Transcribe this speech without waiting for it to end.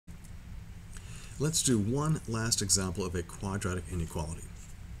Let's do one last example of a quadratic inequality.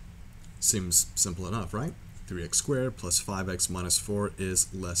 Seems simple enough, right? 3x squared plus 5x minus 4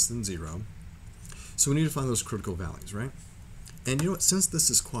 is less than 0. So we need to find those critical values, right? And you know what? Since this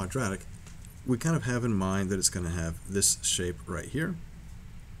is quadratic, we kind of have in mind that it's going to have this shape right here.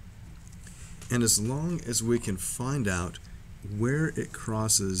 And as long as we can find out where it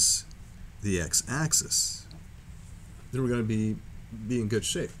crosses the x-axis, then we're going to be in good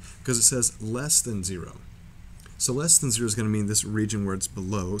shape, because it says less than 0. So less than 0 is going to mean this region where it's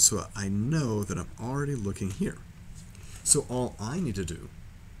below, so I know that I'm already looking here. So all I need to do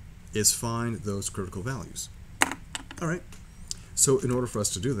is find those critical values. All right, so in order for us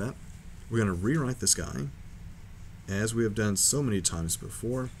to do that, we're going to rewrite this guy as we have done so many times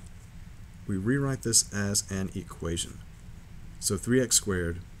before. We rewrite this as an equation. So 3x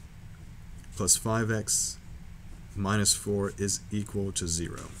squared plus 5x minus 4 is equal to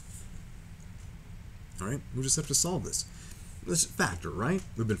 0. All right, we just have to solve this. Let's factor, right?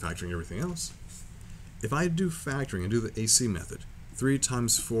 We've been factoring everything else. If I do factoring and do the AC method, 3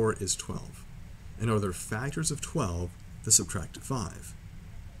 times 4 is 12. And are there factors of 12 that subtract 5?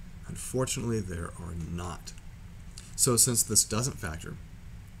 Unfortunately, there are not. So since this doesn't factor,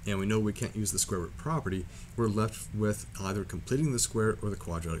 and we know we can't use the square root property, we're left with either completing the square or the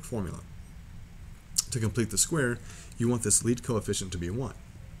quadratic formula. To complete the square, you want this lead coefficient to be 1.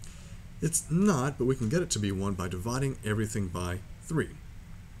 It's not, but we can get it to be 1 by dividing everything by 3.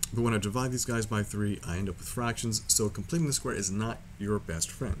 But when I divide these guys by 3, I end up with fractions, so completing the square is not your best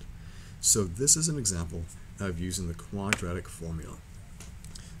friend. So this is an example of using the quadratic formula.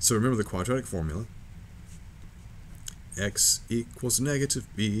 So remember the quadratic formula. X equals negative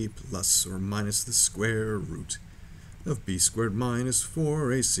b plus or minus the square root of b squared minus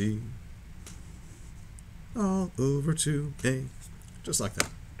 4ac all over 2a, just like that.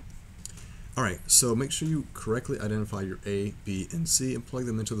 All right, so make sure you correctly identify your a, b, and c and plug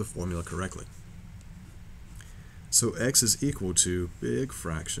them into the formula correctly. So x is equal to big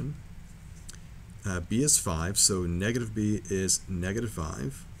fraction. B is 5, so negative b is negative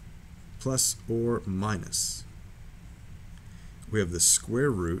 5 plus or minus. We have the square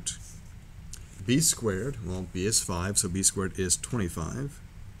root. B squared, well, b is 5, so b squared is 25.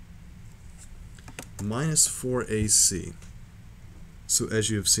 Minus 4ac. So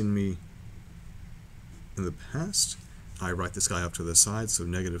as you have seen me in the past, I write this guy up to the side, so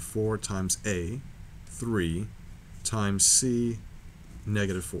negative 4 times a, 3, times c,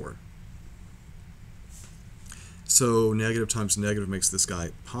 negative 4. So negative times negative makes this guy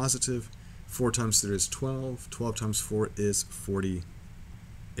positive. 4 times 3 is 12. 12 times 4 is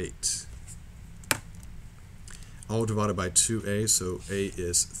 48. All divided by 2a, so a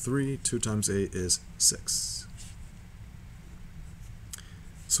is 3. 2 times a is 6.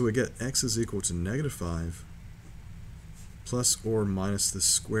 So we get x is equal to negative 5 plus or minus the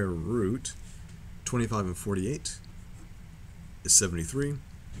square root. 25 and 48 is 73.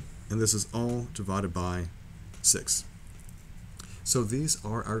 And this is all divided by 6. So these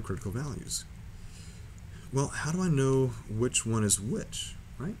are our critical values. Well, how do I know which one is which,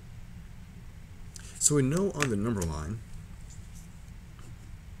 right? So we know on the number line,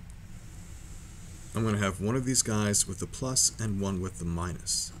 I'm going to have one of these guys with the plus and one with the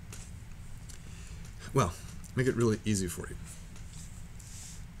minus. Well, make it really easy for you.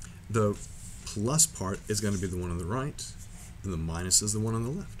 The plus part is going to be the one on the right, and the minus is the one on the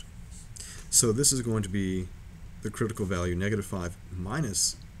left. So this is going to be the critical value, negative 5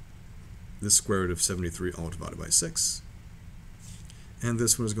 minus the square root of 73 all divided by 6. And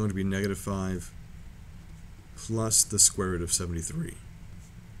this one is going to be negative 5 plus the square root of 73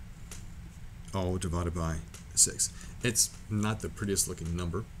 all divided by 6. It's not the prettiest looking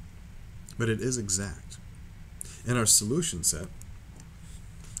number, but it is exact. And our solution set,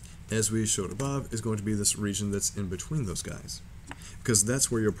 as we showed above, is going to be this region that's in between those guys, because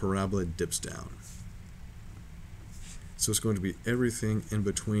that's where your parabola dips down. So it's going to be everything in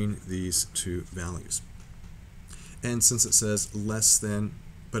between these two values. And since it says less than,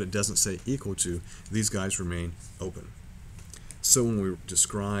 but it doesn't say equal to, these guys remain open. So when we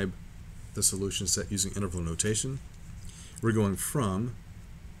describe the solution set using interval notation, we're going from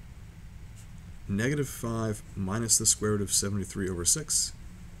negative 5 minus the square root of 73 over 6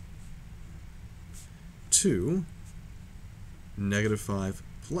 to negative 5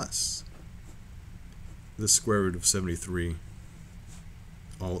 plus the square root of 73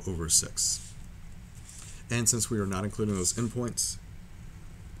 all over 6. And since we are not including those endpoints,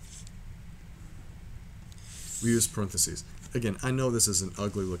 we use parentheses. Again, I know this is an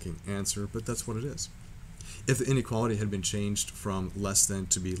ugly looking answer, but that's what it is. If the inequality had been changed from less than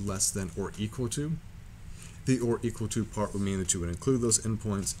to be less than or equal to, the or equal to part would mean that you would include those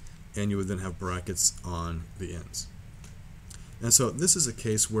endpoints and you would then have brackets on the ends. And so this is a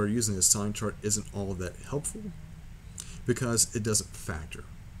case where using a sign chart isn't all that helpful because it doesn't factor.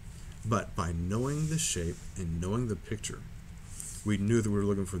 But by knowing the shape and knowing the picture, we knew that we were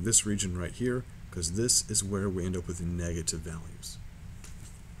looking for this region right here because this is where we end up with the negative values.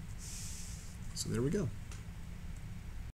 So there we go.